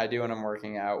one thing I do when I'm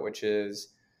working out, which is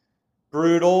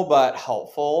brutal but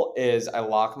helpful, is I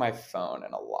lock my phone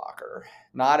in a locker.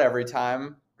 Not every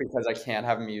time because I can't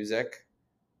have music,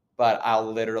 but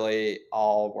I'll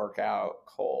work out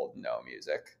cold, no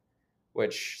music,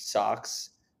 which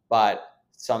sucks. But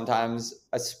sometimes,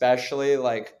 especially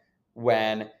like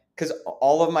because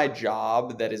all of my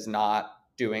job that is not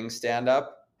doing stand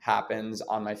up happens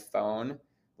on my phone.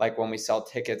 Like when we sell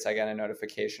tickets, I get a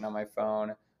notification on my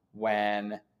phone.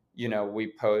 When,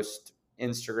 we post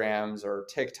Instagrams or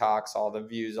TikToks, all the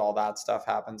views, all that stuff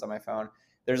happens on my phone.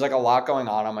 There's like a lot going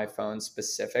on my phone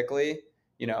specifically,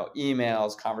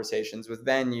 emails, conversations with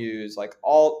venues, like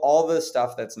all the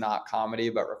stuff that's not comedy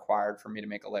but required for me to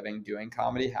make a living doing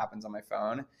comedy happens on my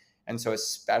phone. And so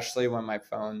especially when my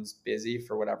phone's busy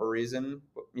for whatever reason,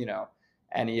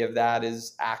 any of that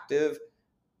is active,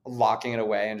 locking it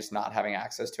away and just not having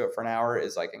access to it for an hour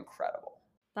is like incredible.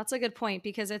 That's a good point,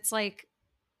 because it's like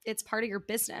it's part of your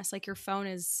business. Like your phone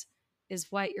is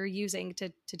what you're using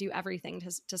to do everything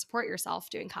to support yourself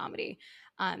doing comedy.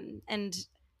 And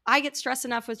I get stressed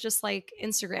enough with just like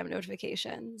Instagram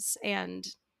notifications and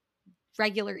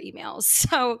regular emails.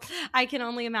 So I can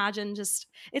only imagine, just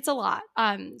it's a lot.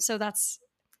 So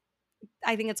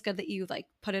I think it's good that you like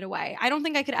put it away. I don't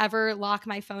think I could ever lock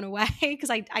my phone away because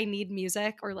I need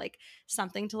music or like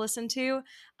something to listen to.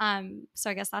 So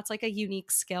I guess that's like a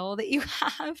unique skill that you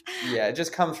have. Yeah, it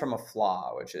just comes from a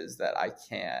flaw, which is that I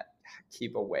can't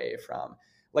keep away from.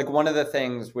 Like one of the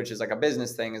things, which is like a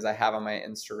business thing, is I have on my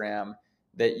Instagram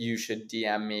that you should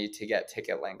DM me to get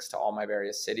ticket links to all my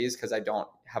various cities, because I don't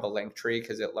have a link tree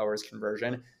because it lowers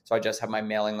conversion. So I just have my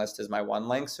mailing list as my one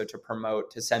link. So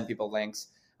to send people links,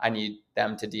 I need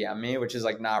them to DM me, which is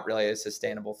like not really a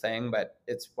sustainable thing, but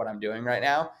it's what I'm doing right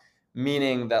now.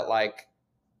 Meaning that like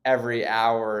every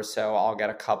hour or so, I'll get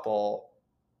a couple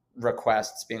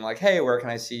requests being like, hey, where can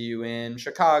I see you in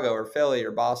Chicago or Philly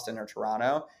or Boston or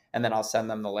Toronto? And then I'll send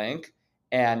them the link.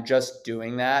 And just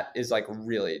doing that is like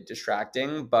really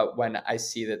distracting. But when I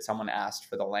see that someone asked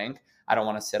for the link, I don't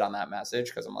want to sit on that message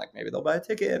because I'm like, maybe they'll buy a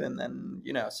ticket. And then,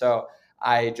 so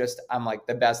I'm like,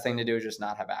 the best thing to do is just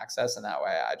not have access. And that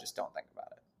way I just don't think about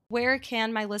it. Where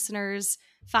can my listeners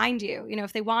find you?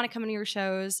 If they want to come into your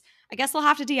shows, I guess they'll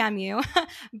have to DM you,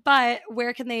 but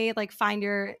where can they like find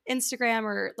your Instagram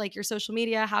or like your social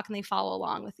media? How can they follow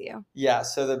along with you? Yeah,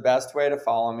 so the best way to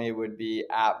follow me would be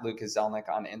at Lucas Zelnick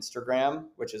on Instagram,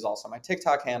 which is also my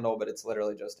TikTok handle, but it's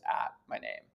literally just at my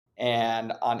name.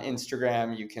 And on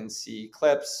Instagram, you can see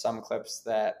some clips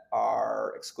that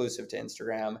are exclusive to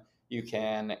Instagram. You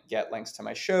can get links to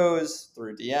my shows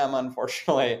through DM,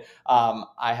 unfortunately.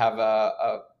 I have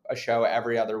a show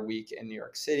every other week in New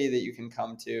York City that you can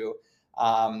come to.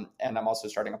 And I'm also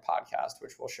starting a podcast,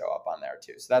 which will show up on there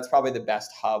too. So that's probably the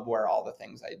best hub where all the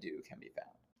things I do can be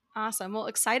found. Awesome. Well,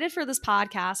 excited for this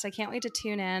podcast. I can't wait to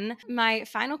tune in. My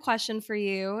final question for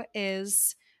you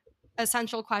is a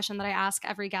central question that I ask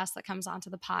every guest that comes onto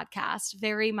the podcast,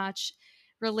 very much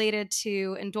related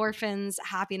to endorphins,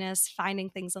 happiness, finding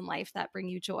things in life that bring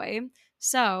you joy.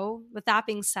 So with that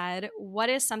being said, what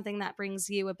is something that brings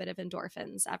you a bit of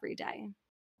endorphins every day?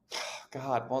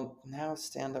 God, well, now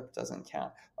stand-up doesn't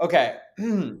count. Okay,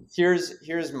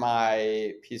 here's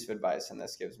my piece of advice, and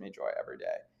this gives me joy every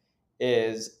day,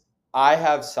 is I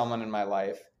have someone in my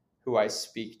life who I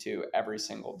speak to every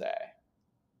single day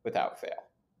without fail.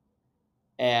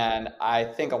 And I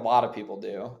think a lot of people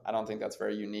do. I don't think that's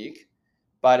very unique,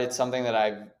 but it's something that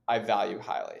I value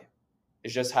highly.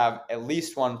 Is just have at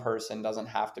least one person, doesn't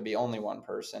have to be only one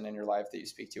person in your life that you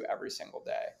speak to every single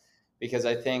day. Because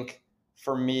I think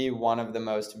for me, one of the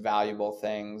most valuable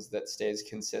things that stays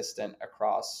consistent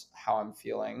across how I'm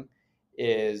feeling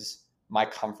is my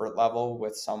comfort level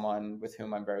with someone with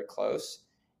whom I'm very close.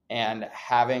 And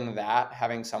having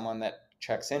someone that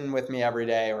checks in with me every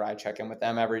day, or I check in with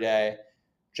them every day,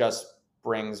 just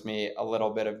brings me a little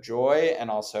bit of joy and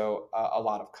also a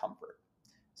lot of comfort.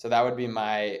 So that would be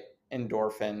my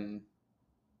endorphin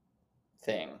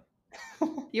thing.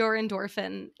 Your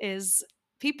endorphin is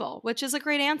people, which is a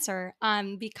great answer,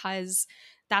 because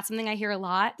that's something I hear a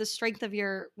lot. The strength of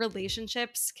your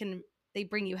relationships they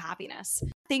bring you happiness.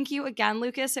 Thank you again,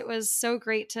 Lucas. It was so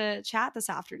great to chat this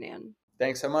afternoon.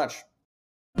 Thanks so much.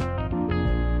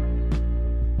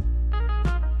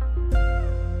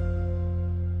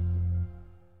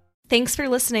 Thanks for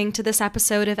listening to this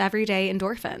episode of Everyday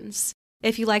Endorphins.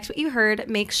 If you liked what you heard,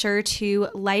 make sure to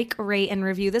like, rate, and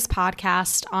review this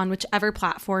podcast on whichever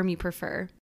platform you prefer.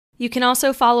 You can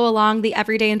also follow along the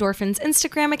Everyday Endorphins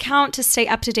Instagram account to stay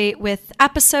up to date with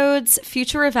episodes,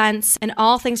 future events, and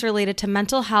all things related to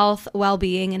mental health,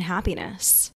 well-being, and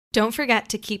happiness. Don't forget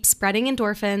to keep spreading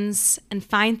endorphins and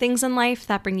find things in life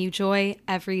that bring you joy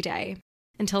every day.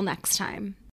 Until next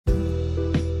time.